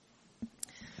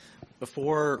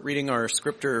Before reading our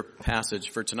scripture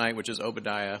passage for tonight, which is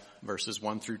Obadiah verses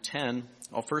 1 through 10,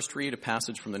 I'll first read a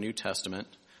passage from the New Testament,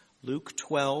 Luke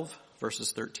 12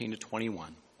 verses 13 to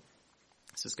 21.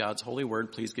 This is God's holy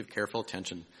word. Please give careful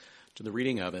attention to the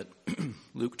reading of it.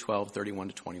 Luke 12, 31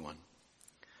 to 21.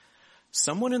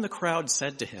 Someone in the crowd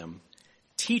said to him,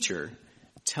 "Teacher,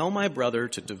 tell my brother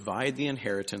to divide the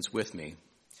inheritance with me."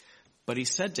 But he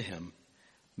said to him,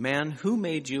 "Man, who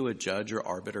made you a judge or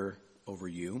arbiter over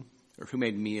you? Or who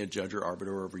made me a judge or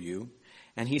arbiter over you?"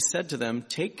 And he said to them,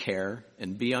 "Take care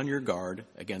and be on your guard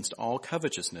against all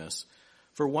covetousness,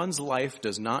 for one's life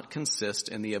does not consist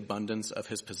in the abundance of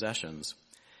his possessions."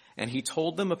 And he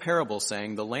told them a parable,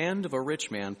 saying, "The land of a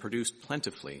rich man produced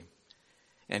plentifully.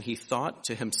 And he thought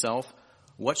to himself,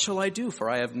 'What shall I do? For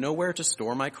I have nowhere to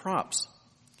store my crops.'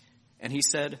 And he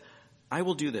said, 'I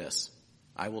will do this.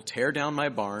 I will tear down my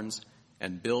barns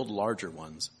and build larger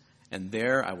ones. And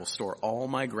there I will store all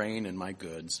my grain and my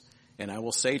goods. And I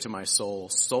will say to my soul,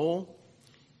 Soul,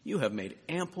 you have made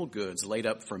ample goods laid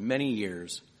up for many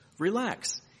years.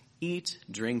 Relax, eat,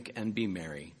 drink, and be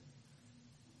merry.'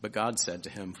 But God said to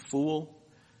him, 'Fool,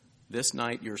 this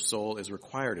night your soul is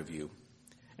required of you.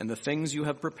 And the things you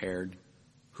have prepared,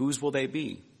 whose will they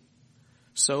be?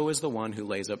 So is the one who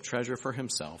lays up treasure for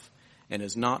himself and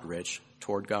is not rich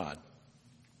toward God.'"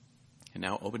 And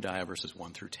now Obadiah verses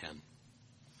 1 through 10.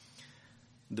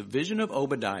 The vision of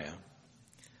Obadiah.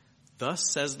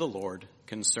 Thus says the Lord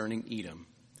concerning Edom.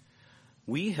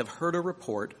 "We have heard a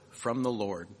report from the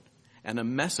Lord, and a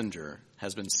messenger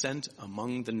has been sent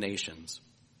among the nations.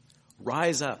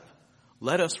 Rise up,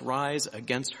 let us rise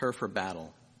against her for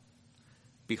battle.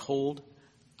 Behold,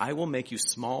 I will make you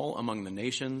small among the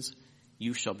nations,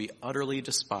 you shall be utterly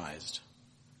despised.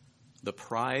 The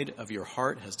pride of your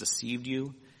heart has deceived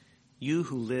you, you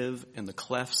who live in the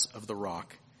clefts of the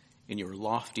rock, in your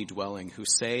lofty dwelling, who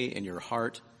say in your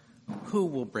heart, 'Who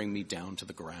will bring me down to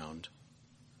the ground?'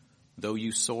 Though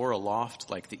you soar aloft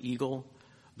like the eagle,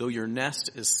 though your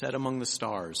nest is set among the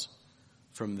stars,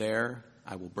 from there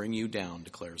I will bring you down,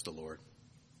 declares the Lord.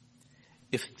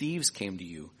 If thieves came to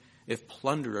you, if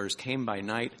plunderers came by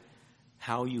night,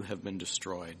 how you have been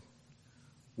destroyed.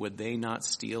 Would they not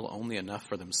steal only enough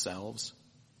for themselves?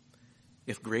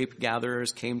 If grape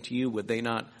gatherers came to you, would they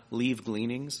not leave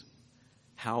gleanings?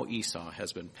 How Esau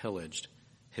has been pillaged,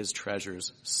 his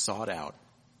treasures sought out.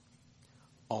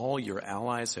 All your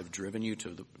allies have driven you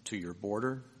to your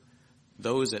border.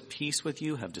 Those at peace with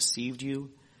you have deceived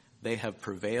you. They have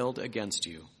prevailed against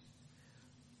you.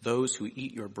 Those who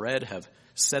eat your bread have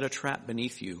set a trap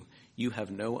beneath you. You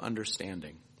have no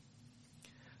understanding.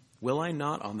 Will I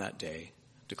not on that day,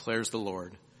 declares the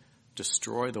Lord,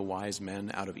 destroy the wise men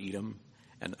out of Edom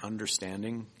and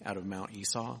understanding out of Mount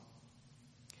Esau?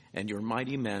 And your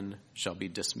mighty men shall be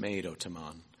dismayed, O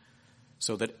Teman,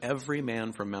 so that every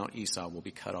man from Mount Esau will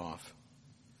be cut off.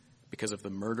 Because of the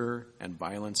murder and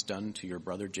violence done to your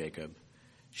brother Jacob,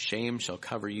 shame shall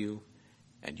cover you,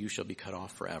 and you shall be cut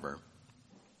off forever."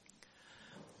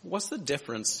 What's the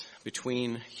difference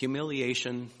between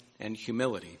humiliation and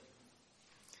humility?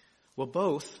 Well,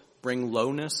 both bring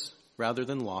lowness rather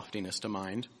than loftiness to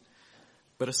mind.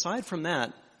 But aside from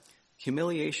that,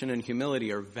 humiliation and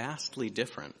humility are vastly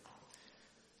different.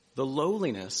 The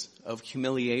lowliness of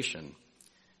humiliation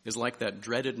is like that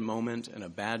dreaded moment in a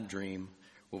bad dream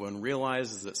where one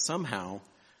realizes that somehow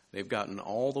they've gotten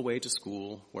all the way to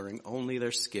school wearing only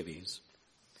their skivvies.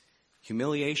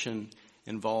 Humiliation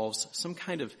involves some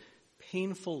kind of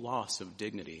painful loss of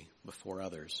dignity before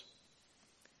others.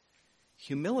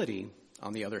 Humility,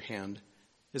 on the other hand,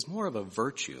 is more of a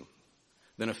virtue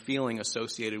than a feeling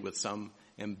associated with some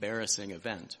embarrassing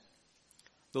event.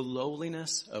 The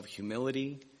lowliness of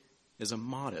humility is a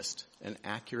modest and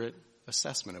accurate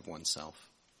assessment of oneself.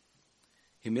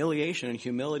 Humiliation and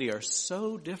humility are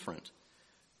so different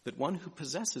that one who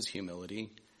possesses humility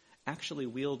actually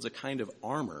wields a kind of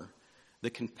armor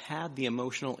that can pad the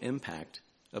emotional impact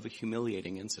of a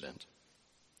humiliating incident.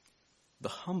 The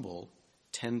humble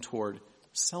tend toward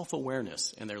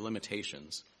self-awareness and their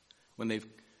limitations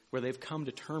where they've come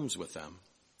to terms with them.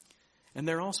 And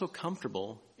they're also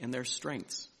comfortable in their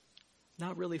strengths,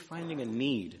 not really finding a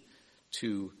need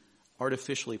to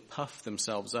artificially puff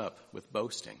themselves up with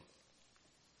boasting.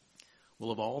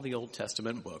 Well, of all the Old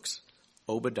Testament books,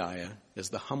 Obadiah is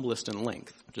the humblest in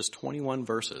length, just 21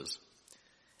 verses.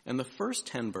 And the first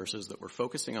 10 verses that we're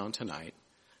focusing on tonight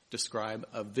describe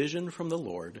a vision from the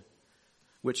Lord,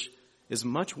 which is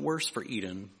much worse for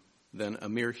Edom than a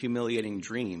mere humiliating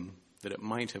dream that it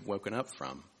might have woken up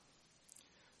from.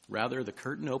 Rather, the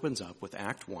curtain opens up with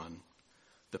Act 1,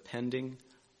 the pending,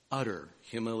 utter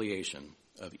humiliation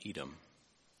of Edom.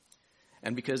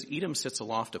 And because Edom sits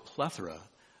aloft a plethora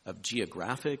of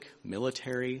geographic,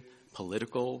 military,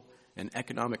 political, and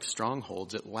economic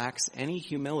strongholds, it lacks any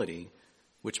humility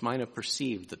which might have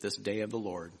perceived that this day of the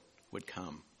Lord would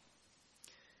come.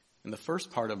 In the first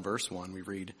part of verse 1, we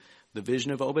read, "The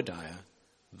vision of Obadiah,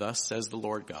 thus says the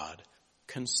Lord God,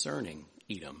 concerning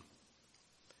Edom."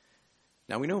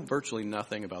 Now we know virtually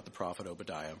nothing about the prophet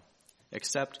Obadiah,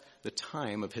 except the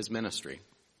time of his ministry.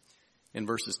 In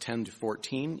verses 10 to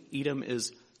 14, Edom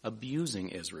is abusing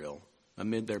Israel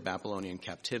amid their Babylonian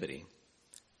captivity.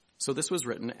 So this was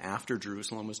written after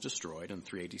Jerusalem was destroyed in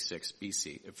 586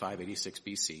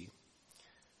 BC.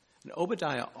 And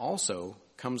Obadiah also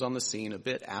comes on the scene a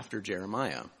bit after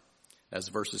Jeremiah, as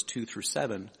verses 2 through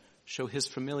 7 show his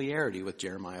familiarity with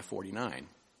Jeremiah 49.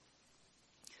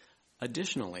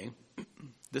 Additionally,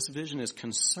 this vision is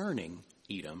concerning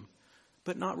Edom,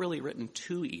 but not really written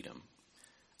to Edom.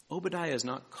 Obadiah is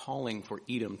not calling for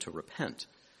Edom to repent,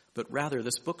 but rather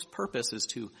this book's purpose is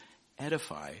to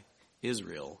edify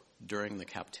Israel during the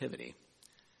captivity.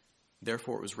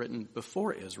 Therefore, it was written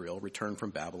before Israel returned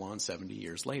from Babylon 70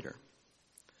 years later.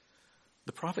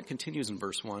 The prophet continues in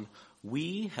verse 1,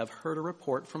 "We have heard a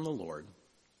report from the Lord,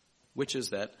 which is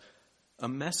that a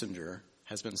messenger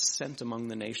has been sent among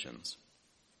the nations."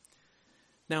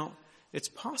 Now, it's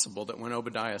possible that when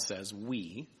Obadiah says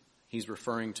 "we," he's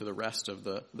referring to the rest of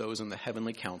those in the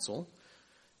heavenly council.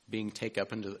 Being taken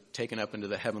up into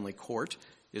the heavenly court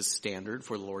is standard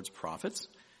for the Lord's prophets,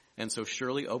 and so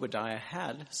surely Obadiah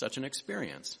had such an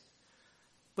experience.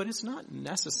 But it's not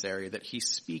necessary that he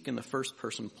speak in the first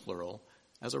person plural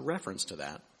as a reference to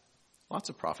that. Lots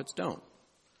of prophets don't.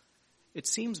 It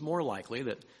seems more likely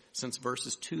that since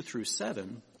verses 2 through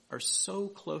 7 are so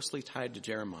closely tied to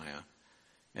Jeremiah,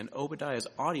 and Obadiah's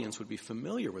audience would be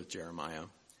familiar with Jeremiah,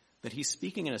 that he's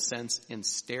speaking in a sense in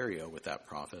stereo with that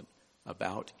prophet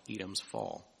about Edom's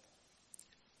fall.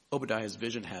 Obadiah's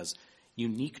vision has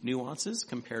unique nuances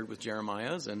compared with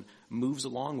Jeremiah's and moves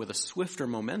along with a swifter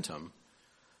momentum.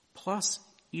 Plus,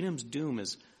 Edom's doom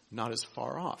is not as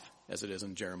far off as it is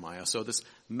in Jeremiah. So this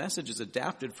message is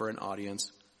adapted for an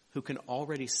audience who can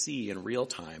already see in real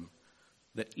time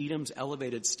that Edom's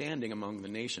elevated standing among the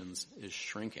nations is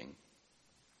shrinking.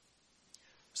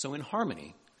 So in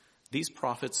harmony, these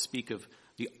prophets speak of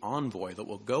the envoy that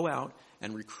will go out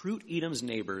and recruit Edom's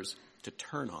neighbors to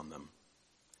turn on them.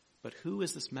 But who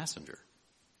is this messenger?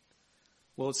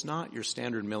 Well, it's not your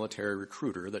standard military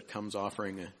recruiter that comes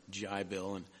offering a GI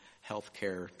Bill and health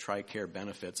care, TRICARE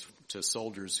benefits to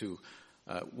soldiers who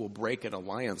will break an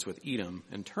alliance with Edom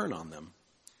and turn on them.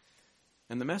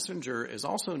 And the messenger is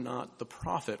also not the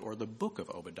prophet or the book of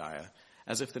Obadiah,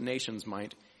 as if the nations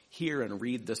might hear and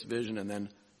read this vision and then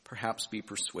perhaps be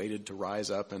persuaded to rise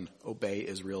up and obey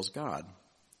Israel's God.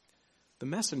 The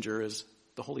messenger is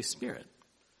the Holy Spirit,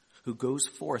 who goes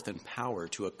forth in power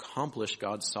to accomplish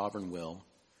God's sovereign will,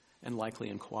 and likely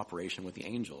in cooperation with the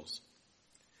angels.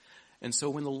 And so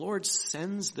when the Lord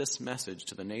sends this message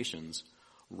to the nations,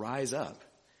 rise up,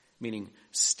 meaning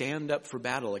stand up for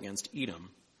battle against Edom,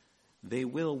 they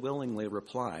will willingly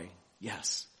reply,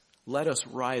 yes, let us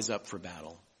rise up for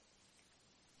battle.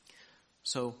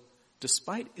 So,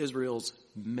 despite Israel's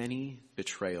many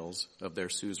betrayals of their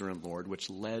suzerain Lord, which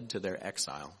led to their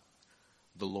exile,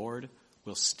 the Lord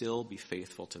will still be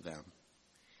faithful to them.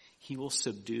 He will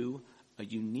subdue a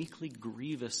uniquely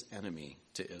grievous enemy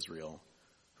to Israel,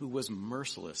 who was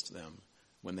merciless to them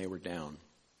when they were down.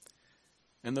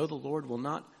 And though the Lord will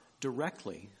not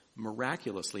directly,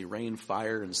 miraculously rain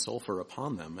fire and sulfur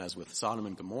upon them, as with Sodom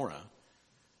and Gomorrah,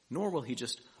 nor will he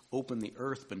just open the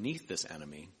earth beneath this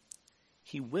enemy,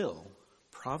 he will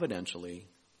providentially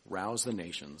rouse the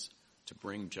nations to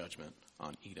bring judgment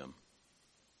on Edom.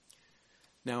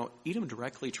 Now, Edom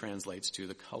directly translates to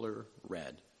the color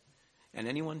red, and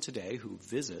anyone today who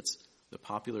visits the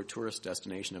popular tourist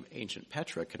destination of ancient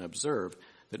Petra can observe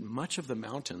that much of the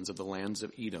mountains of the lands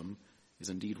of Edom is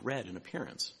indeed red in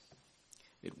appearance.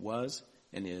 It was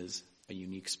and is a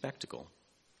unique spectacle.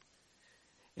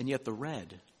 And yet the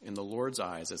red in the Lord's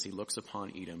eyes as he looks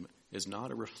upon Edom is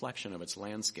not a reflection of its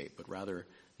landscape, but rather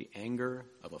the anger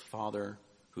of a father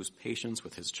whose patience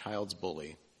with his child's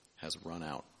bully has run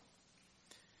out.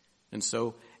 And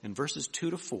so in verses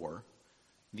 2 to 4,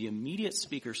 the immediate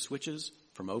speaker switches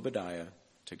from Obadiah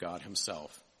to God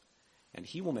himself, and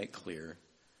he will make clear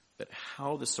that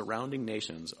how the surrounding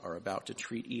nations are about to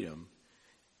treat Edom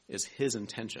is his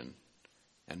intention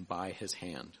and by his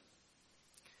hand.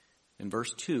 In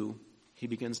verse 2, he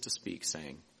begins to speak,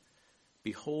 saying,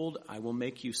 "Behold, I will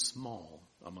make you small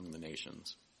among the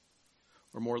nations."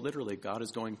 Or more literally, God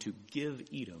is going to give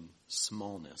Edom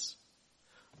smallness.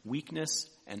 Weakness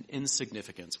and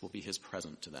insignificance will be his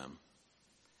present to them.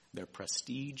 Their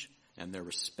prestige and their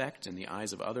respect in the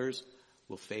eyes of others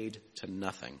will fade to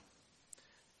nothing,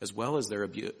 as well as their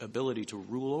ability to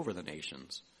rule over the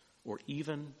nations or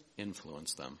even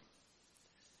influence them.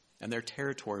 And their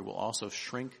territory will also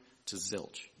shrink to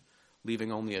zilch,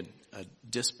 leaving only a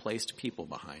displaced people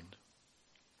behind.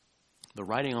 The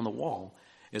writing on the wall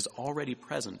is already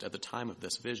present at the time of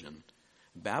this vision.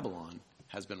 Babylon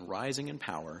has been rising in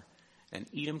power, and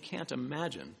Edom can't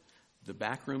imagine the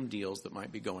backroom deals that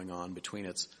might be going on between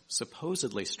its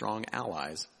supposedly strong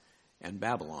allies and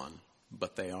Babylon,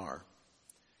 but they are.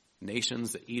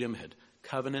 Nations that Edom had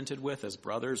covenanted with as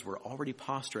brothers were already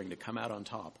posturing to come out on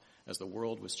top as the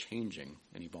world was changing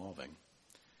and evolving.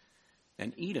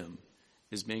 And Edom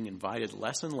is being invited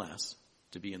less and less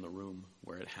to be in the room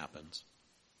where it happens.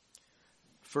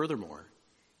 Furthermore,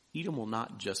 Edom will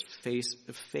not just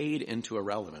fade into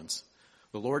irrelevance.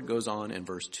 The Lord goes on in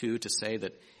verse 2 to say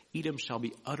that Edom shall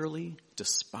be utterly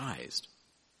despised.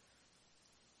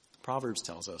 Proverbs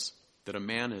tells us that a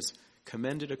man is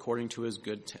commended according to his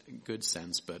good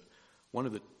sense, but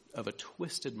one of a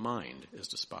twisted mind is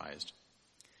despised.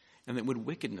 And that when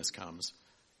wickedness comes,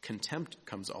 contempt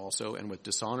comes also, and with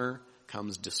dishonor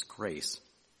comes disgrace.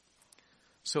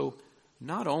 So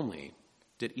not only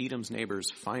did Edom's neighbors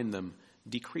find them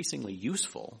decreasingly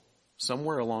useful,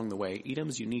 somewhere along the way,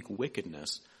 Edom's unique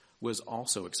wickedness was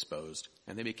also exposed,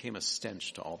 and they became a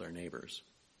stench to all their neighbors.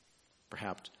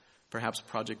 Perhaps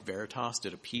Project Veritas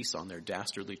did a piece on their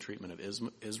dastardly treatment of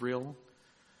Israel.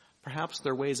 Perhaps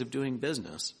their ways of doing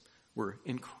business were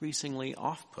increasingly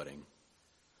off-putting.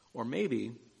 Or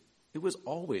maybe it was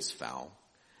always foul,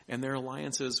 and their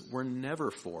alliances were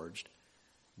never forged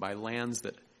by lands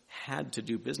that had to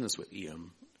do business with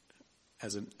Edom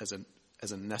as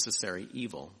a necessary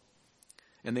evil.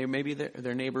 And maybe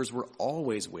their neighbors were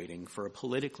always waiting for a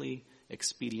politically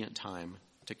expedient time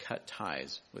to cut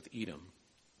ties with Edom.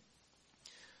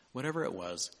 Whatever it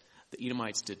was, the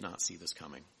Edomites did not see this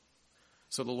coming.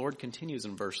 So the Lord continues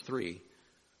in verse 3,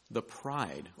 the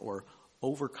pride or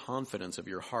overconfidence of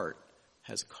your heart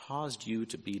has caused you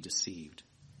to be deceived.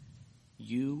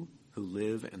 You who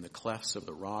live in the clefts of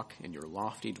the rock in your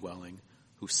lofty dwelling,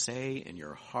 who say in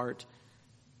your heart,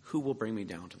 who will bring me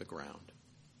down to the ground?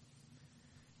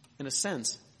 In a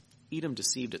sense, Edom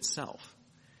deceived itself.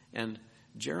 And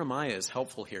Jeremiah is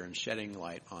helpful here in shedding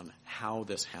light on how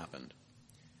this happened.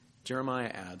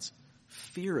 Jeremiah adds,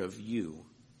 fear of you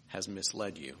has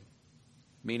misled you,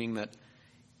 meaning that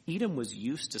Edom was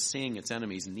used to seeing its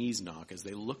enemies' knees knock as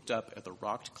they looked up at the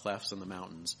rocked clefts in the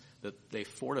mountains that they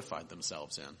fortified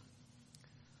themselves in.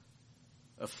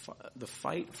 The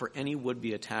fight for any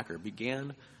would-be attacker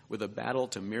began with a battle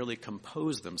to merely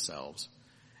compose themselves,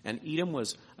 and Edom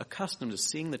was accustomed to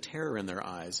seeing the terror in their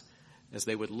eyes as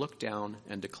they would look down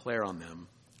and declare on them,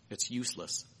 it's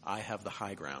useless, I have the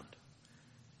high ground.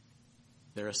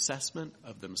 Their assessment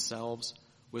of themselves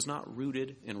was not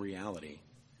rooted in reality,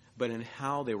 but in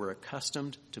how they were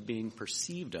accustomed to being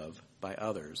perceived of by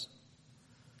others.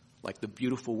 Like the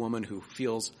beautiful woman who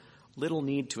feels little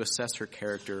need to assess her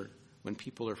character when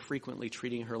people are frequently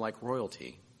treating her like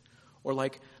royalty, or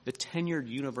like the tenured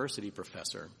university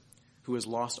professor who has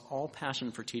lost all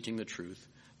passion for teaching the truth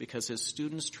because his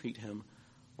students treat him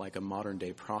like a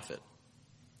modern-day prophet.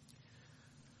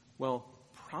 Well,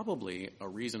 probably a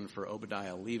reason for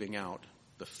Obadiah leaving out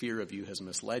the fear of you has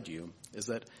misled you is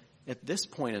that at this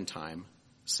point in time,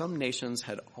 some nations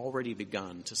had already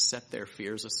begun to set their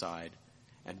fears aside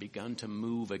and begun to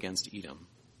move against Edom.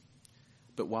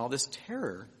 But while this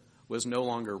terror was no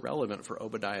longer relevant for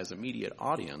Obadiah's immediate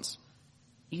audience,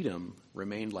 Edom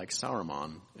remained like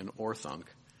Saruman in Orthunk,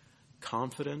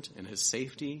 confident in his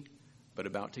safety, but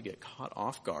about to get caught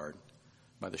off guard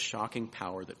by the shocking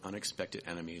power that unexpected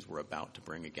enemies were about to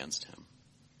bring against him.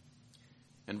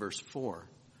 In verse 4,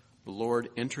 the Lord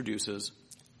introduces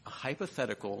a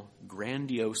hypothetical,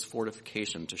 grandiose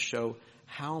fortification to show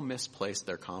how misplaced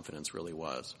their confidence really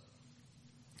was.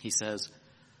 He says,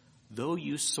 though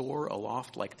you soar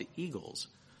aloft like the eagles,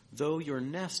 though your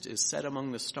nest is set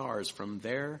among the stars, from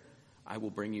there I will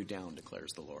bring you down,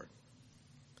 declares the Lord.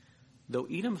 Though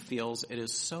Edom feels it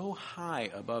is so high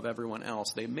above everyone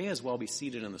else, they may as well be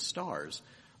seated in the stars,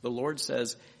 the Lord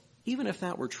says, even if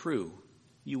that were true,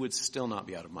 you would still not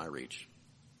be out of my reach.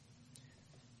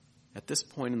 At this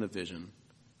point in the vision,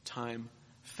 time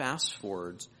fast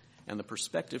forwards and the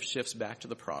perspective shifts back to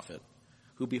the prophet,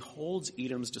 who beholds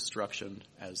Edom's destruction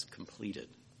as completed.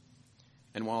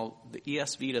 And while the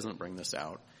ESV doesn't bring this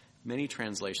out, many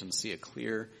translations see a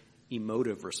clear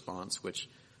emotive response which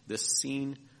this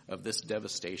scene of this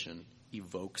devastation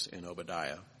evokes in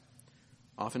Obadiah.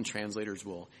 Often translators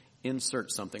will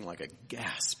insert something like a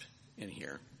gasp in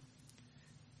here.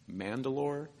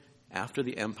 Mandalore, after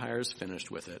the empire is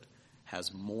finished with it,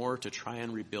 has more to try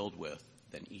and rebuild with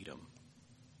than Edom.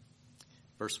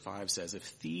 Verse 5 says, if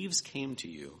thieves came to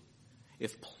you,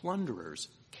 if plunderers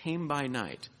came by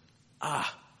night,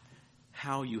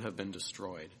 how you have been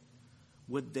destroyed.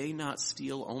 Would they not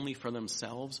steal only for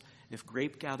themselves? If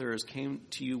grape gatherers came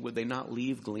to you, would they not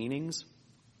leave gleanings?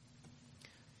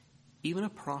 Even a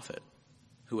prophet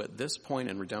who at this point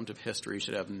in redemptive history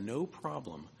should have no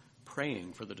problem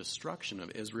praying for the destruction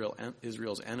of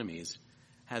Israel's enemies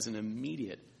has an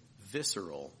immediate,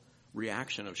 visceral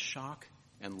reaction of shock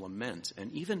and lament,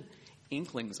 and even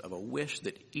inklings of a wish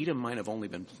that Edom might have only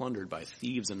been plundered by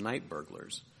thieves and night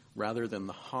burglars, rather than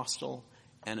the hostile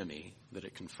enemy that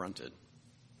it confronted.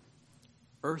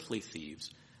 Earthly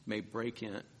thieves may break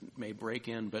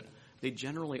in, but they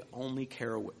generally only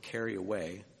carry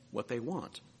away what they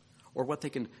want, or what they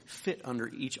can fit under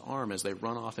each arm as they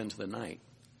run off into the night.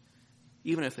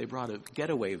 Even if they brought a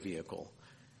getaway vehicle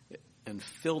and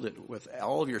filled it with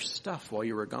all of your stuff while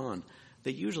you were gone,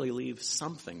 they usually leave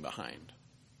something behind.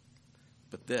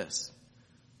 But this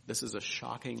is a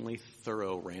shockingly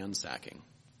thorough ransacking.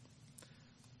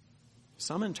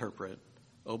 Some interpret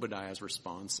Obadiah's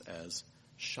response as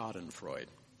Schadenfreude,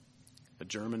 a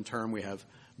German term we have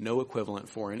no equivalent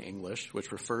for in English,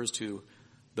 which refers to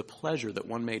the pleasure that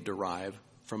one may derive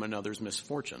from another's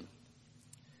misfortune.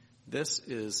 This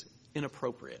is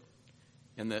inappropriate,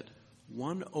 and that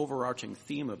one overarching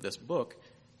theme of this book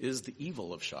is the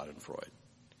evil of Schadenfreude.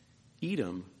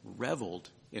 Edom reveled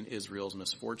in Israel's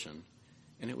misfortune,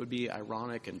 and it would be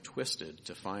ironic and twisted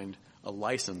to find a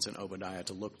license in Obadiah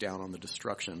to look down on the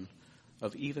destruction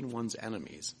of even one's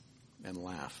enemies and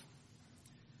laugh.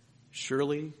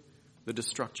 Surely the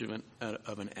destruction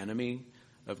of an enemy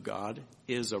of God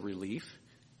is a relief,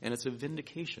 and it's a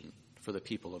vindication for the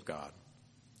people of God.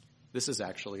 This is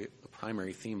actually the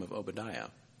primary theme of Obadiah.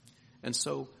 And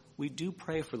so we do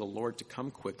pray for the Lord to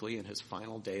come quickly in his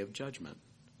final day of judgment.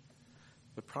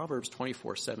 But Proverbs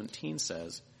 24:17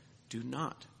 says, do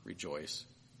not rejoice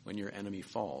when your enemy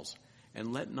falls,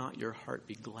 and let not your heart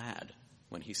be glad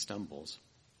when he stumbles.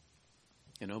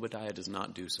 And Obadiah does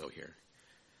not do so here.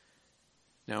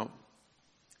 Now,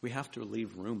 we have to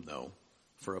leave room, though,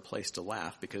 for a place to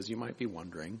laugh, because you might be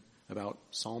wondering about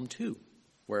Psalm 2,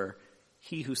 where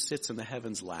he who sits in the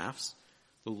heavens laughs,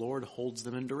 the Lord holds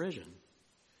them in derision.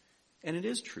 And it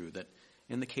is true that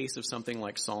in the case of something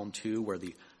like Psalm 2, where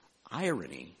the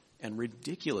irony and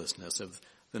ridiculousness of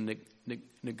the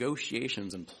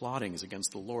negotiations and plottings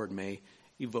against the Lord may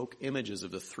evoke images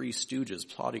of the three stooges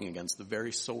plotting against the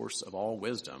very source of all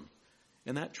wisdom.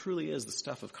 And that truly is the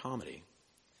stuff of comedy.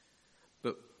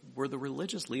 But were the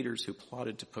religious leaders who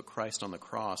plotted to put Christ on the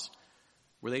cross,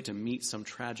 were they to meet some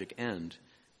tragic end,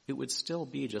 it would still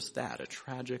be just that, a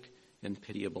tragic and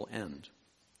pitiable end,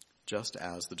 just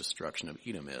as the destruction of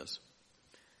Edom is.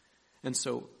 And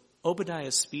so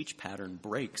Obadiah's speech pattern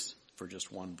breaks for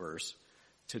just one verse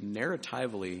to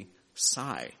narratively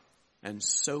sigh and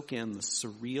soak in the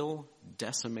surreal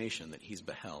decimation that he's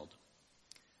beheld.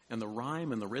 And the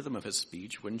rhyme and the rhythm of his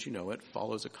speech, wouldn't you know it,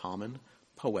 follows a common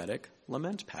poetic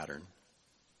lament pattern.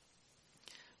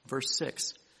 Verse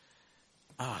 6,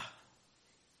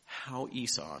 how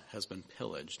Esau has been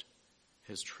pillaged,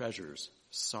 his treasures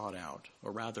sought out,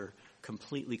 or rather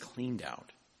completely cleaned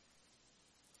out.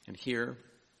 And here,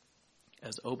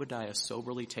 as Obadiah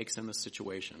soberly takes in the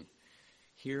situation,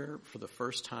 here for the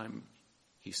first time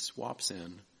he swaps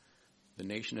in the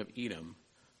nation of Edom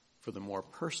for the more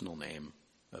personal name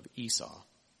of Esau,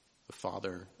 the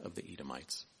father of the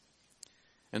Edomites.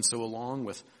 And so along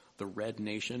with the red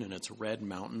nation and its red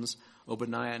mountains,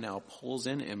 Obadiah now pulls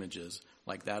in images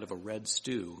like that of a red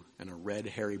stew and a red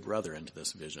hairy brother into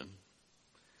this vision.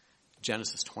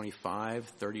 Genesis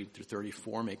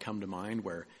 25:30-34 may come to mind,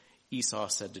 where Esau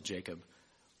said to Jacob,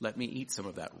 "Let me eat some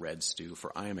of that red stew,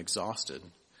 for I am exhausted."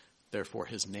 Therefore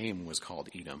his name was called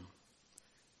Edom.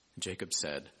 Jacob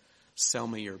said, "Sell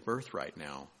me your birthright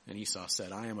now." And Esau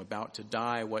said, "I am about to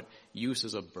die. What use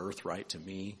is a birthright to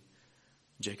me?"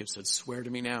 Jacob said, "Swear to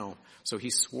me now." So he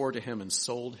swore to him and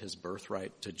sold his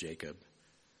birthright to Jacob.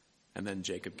 And then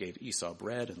Jacob gave Esau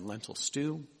bread and lentil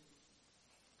stew,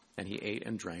 and he ate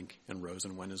and drank and rose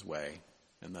and went his way.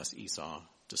 And thus Esau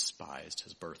despised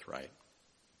his birthright.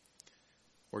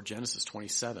 Or Genesis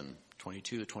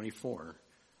 27:22-24,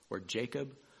 where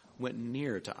Jacob went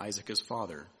near to Isaac his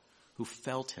father, who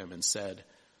felt him and said,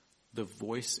 "The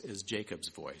voice is Jacob's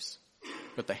voice,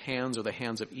 but the hands are the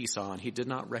hands of Esau," and he did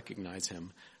not recognize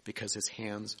him because his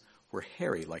hands were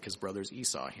hairy like his brother's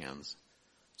Esau's hands.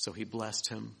 So he blessed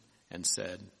him and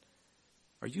said,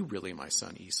 "Are you really my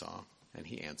son Esau?" And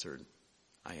he answered,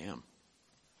 "I am."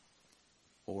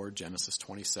 Or Genesis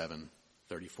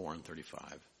 27:34 and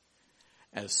 35.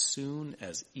 As soon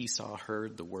as Esau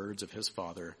heard the words of his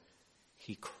father,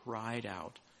 he cried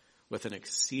out with an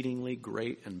exceedingly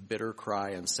great and bitter cry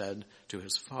and said to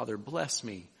his father, "Bless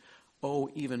me, oh,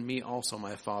 even me also,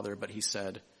 my father." But he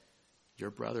said,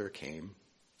 "Your brother came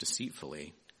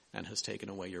deceitfully and has taken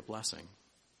away your blessing."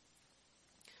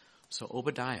 So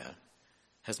Obadiah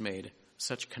has made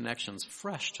such connections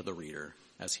fresh to the reader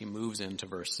as he moves into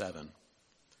verse 7.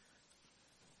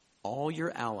 All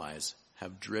your allies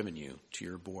have driven you to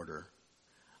your border.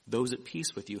 Those at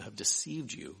peace with you have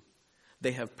deceived you.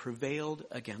 They have prevailed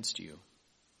against you.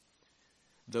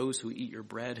 Those who eat your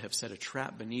bread have set a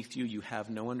trap beneath you. You have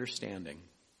no understanding.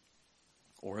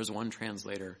 Or as one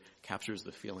translator captures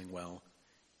the feeling well,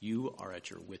 you are at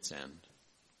your wit's end.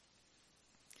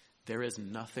 There is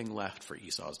nothing left for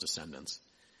Esau's descendants.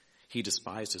 He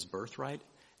despised his birthright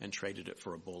and traded it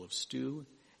for a bowl of stew,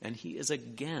 and he is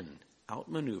again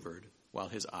outmaneuvered while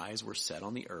his eyes were set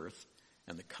on the earth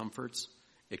and the comforts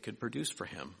it could produce for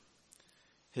him.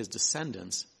 His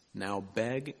descendants now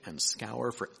beg and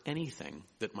scour for anything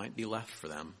that might be left for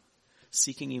them,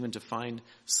 seeking even to find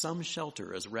some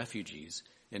shelter as refugees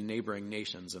in neighboring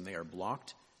nations, and they are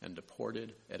blocked and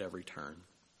deported at every turn.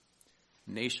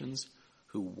 Nations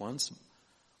who were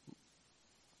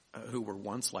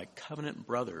once like covenant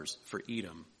brothers for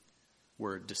Edom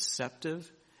were deceptive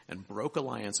and broke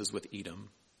alliances with Edom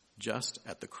just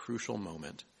at the crucial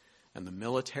moment, and the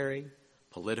military,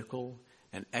 political,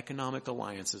 and economic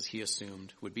alliances he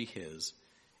assumed would be his,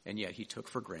 and yet he took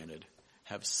for granted,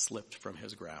 have slipped from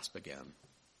his grasp again.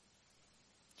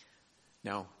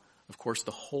 Now, of course,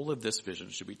 the whole of this vision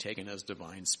should be taken as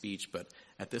divine speech, but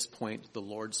at this point, the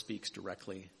Lord speaks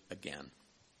directly again.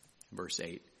 Verse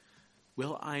 8,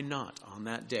 "Will I not on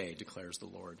that day, declares the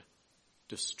Lord,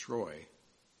 destroy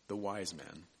the wise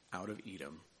men out of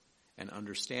Edom and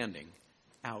understanding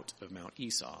out of Mount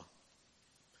Esau?"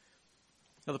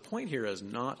 Now, the point here is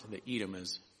not that Edom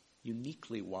is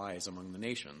uniquely wise among the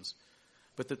nations,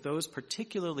 but that those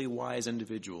particularly wise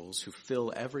individuals who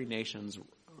fill every nation's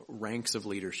ranks of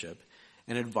leadership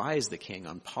and advise the king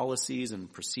on policies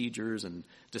and procedures and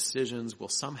decisions will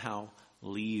somehow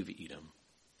leave Edom.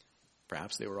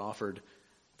 Perhaps they were offered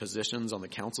positions on the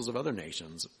councils of other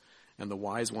nations, and the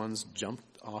wise ones jumped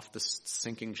off the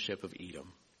sinking ship of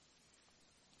Edom.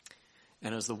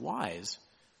 And as the wise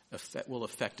will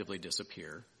effectively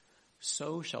disappear,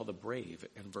 so shall the brave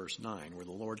in verse 9, where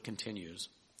the Lord continues,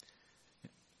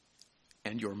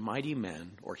 "And your mighty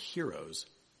men or heroes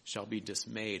shall be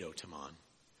dismayed, O Teman,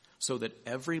 so that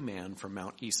every man from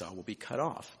Mount Esau will be cut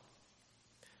off."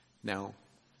 Now,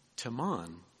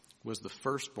 Teman was the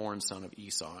firstborn son of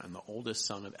Esau and the oldest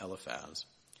son of Eliphaz.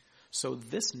 So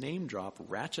this name drop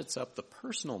ratchets up the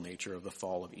personal nature of the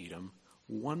fall of Edom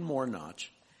one more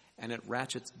notch, and it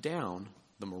ratchets down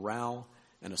the morale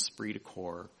and esprit de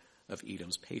corps of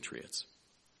Edom's patriots.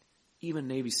 Even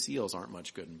Navy SEALs aren't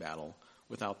much good in battle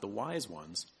without the wise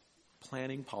ones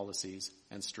planning policies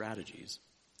and strategies.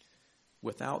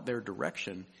 Without their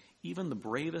direction, even the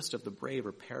bravest of the brave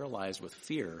are paralyzed with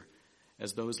fear,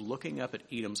 as those looking up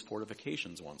at Edom's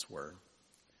fortifications once were.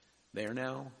 They are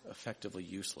now effectively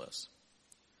useless.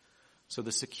 So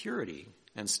the security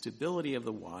and stability of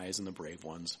the wise and the brave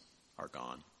ones are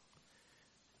gone.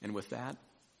 And with that,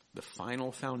 the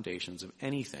final foundations of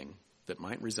anything that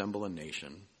might resemble a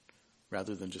nation,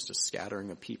 rather than just a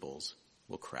scattering of peoples,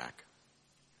 will crack.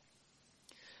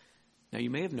 Now, you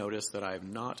may have noticed that I have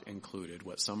not included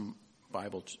what some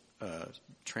Bible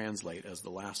translate as the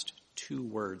last two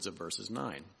words of verses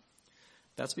 9.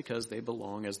 That's because they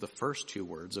belong as the first two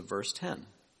words of verse 10.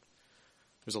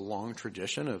 There's a long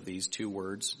tradition of these two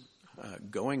words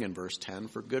going in verse 10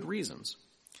 for good reasons.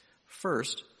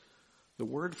 First, the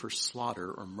word for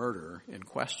slaughter or murder in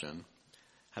question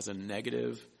has a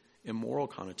negative, immoral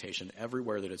connotation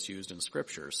everywhere that it's used in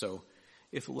Scripture. So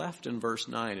if left in verse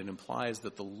 9, it implies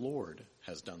that the Lord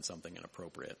has done something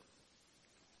inappropriate.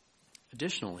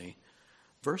 Additionally,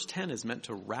 verse 10 is meant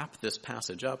to wrap this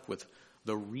passage up with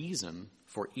the reason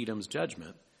for Edom's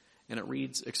judgment, and it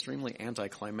reads extremely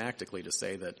anticlimactically to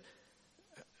say that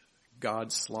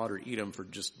God slaughtered Edom for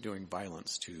just doing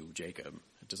violence to Jacob.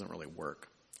 It doesn't really work.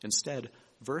 Instead,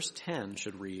 verse 10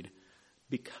 should read,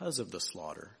 "Because of the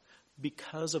slaughter,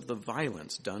 because of the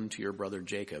violence done to your brother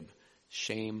Jacob,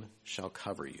 shame shall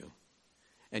cover you,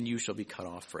 and you shall be cut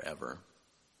off forever."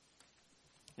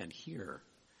 And here,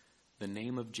 the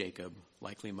name of Jacob,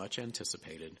 likely much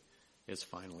anticipated, is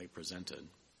finally presented.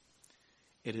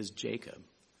 It is Jacob,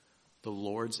 the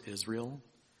Lord's Israel,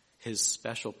 his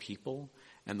special people,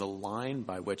 and the line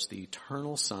by which the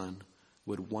eternal Son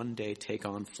would one day take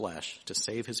on flesh to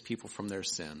save his people from their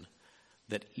sin,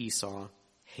 that Esau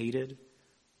hated,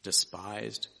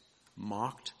 despised,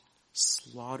 mocked,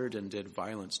 slaughtered, and did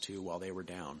violence to while they were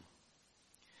down.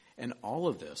 And all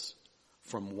of this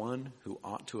from one who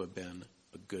ought to have been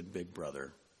a good big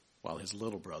brother, while his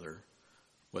little brother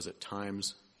was at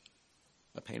times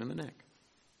a pain in the neck.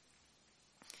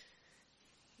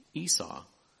 Esau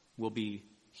will be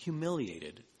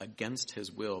humiliated against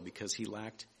his will because he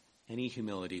lacked any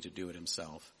humility to do it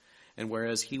himself. And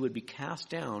whereas he would be cast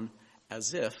down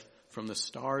as if from the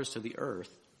stars to the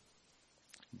earth,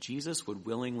 Jesus would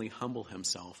willingly humble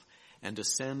himself and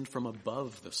descend from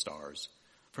above the stars,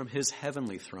 from his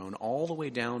heavenly throne, all the way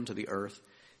down to the earth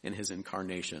in his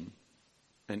incarnation,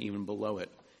 and even below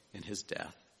it in his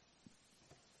death.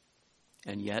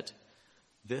 And yet,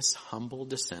 this humble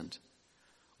descent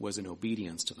was in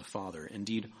obedience to the Father.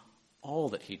 Indeed, all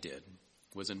that he did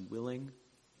was in willing,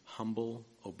 humble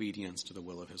obedience to the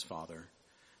will of his Father,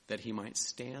 that he might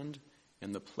stand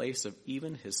in the place of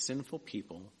even his sinful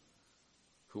people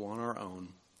who on our own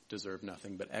deserve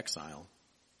nothing but exile.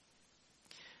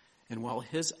 And while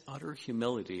his utter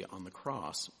humility on the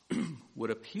cross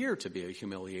would appear to be a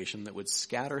humiliation that would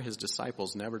scatter his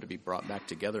disciples never to be brought back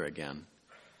together again,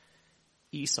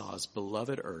 Esau's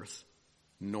beloved earth,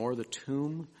 nor the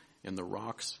tomb and the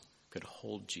rocks could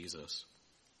hold Jesus.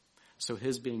 So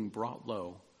his being brought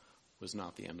low was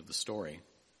not the end of the story.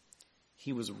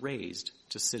 He was raised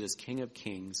to sit as King of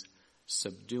Kings,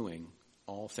 subduing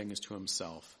all things to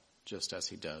himself, just as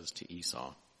he does to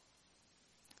Esau.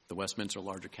 The Westminster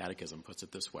Larger Catechism puts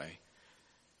it this way: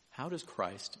 how does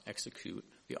Christ execute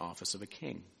the office of a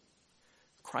king?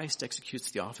 Christ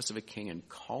executes the office of a king in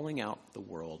calling out the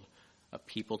world, a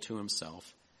people, to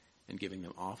himself, and giving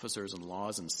them officers and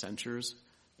laws and censures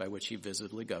by which he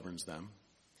visibly governs them,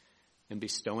 and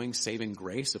bestowing saving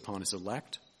grace upon his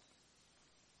elect,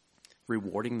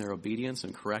 rewarding their obedience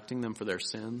and correcting them for their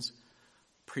sins,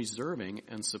 preserving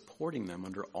and supporting them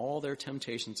under all their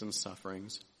temptations and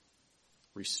sufferings,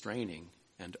 restraining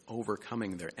and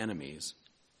overcoming their enemies,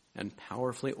 and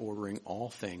powerfully ordering all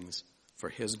things for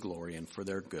his glory and for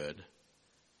their good,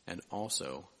 and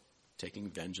also taking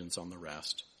vengeance on the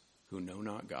rest who know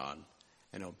not God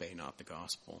and obey not the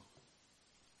gospel.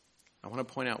 I want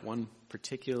to point out one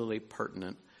particularly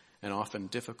pertinent and often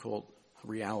difficult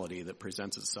reality that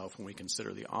presents itself when we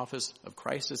consider the office of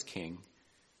Christ as King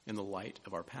in the light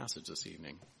of our passage this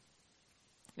evening.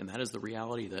 And that is the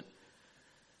reality that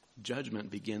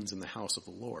judgment begins in the house of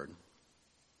the Lord.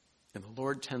 And the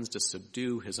Lord tends to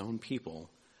subdue his own people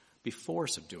before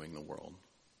subduing the world.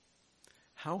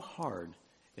 How hard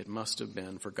it must have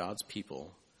been for God's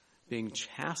people being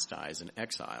chastised in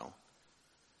exile,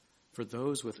 for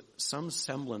those with some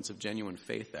semblance of genuine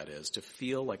faith, that is, to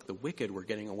feel like the wicked were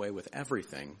getting away with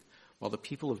everything while the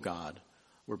people of God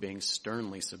were being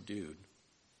sternly subdued.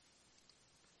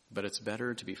 But it's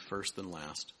better to be first than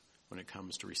last when it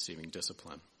comes to receiving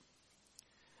discipline.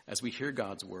 As we hear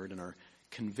God's word and are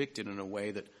convicted in a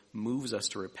way that moves us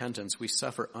to repentance, we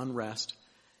suffer unrest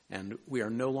and we are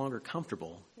no longer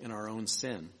comfortable in our own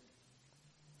sin.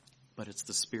 But it's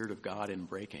the Spirit of God in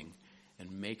breaking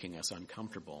and making us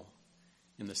uncomfortable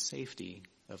in the safety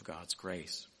of God's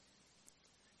grace.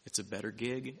 It's a better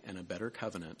gig and a better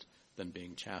covenant than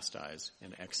being chastised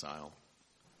in exile.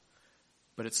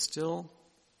 But it's still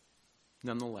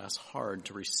nonetheless hard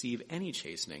to receive any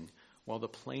chastening while the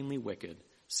plainly wicked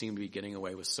seem to be getting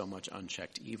away with so much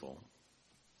unchecked evil.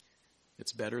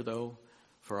 It's better, though,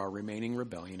 for our remaining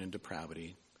rebellion and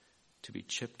depravity to be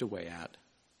chipped away at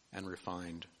and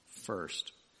refined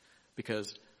first.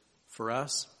 Because for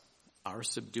us, our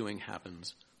subduing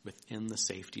happens within the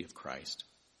safety of Christ.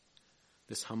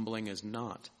 This humbling is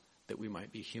not that we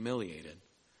might be humiliated,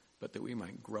 but that we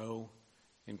might grow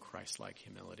in Christ-like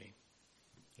humility.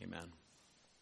 Amen.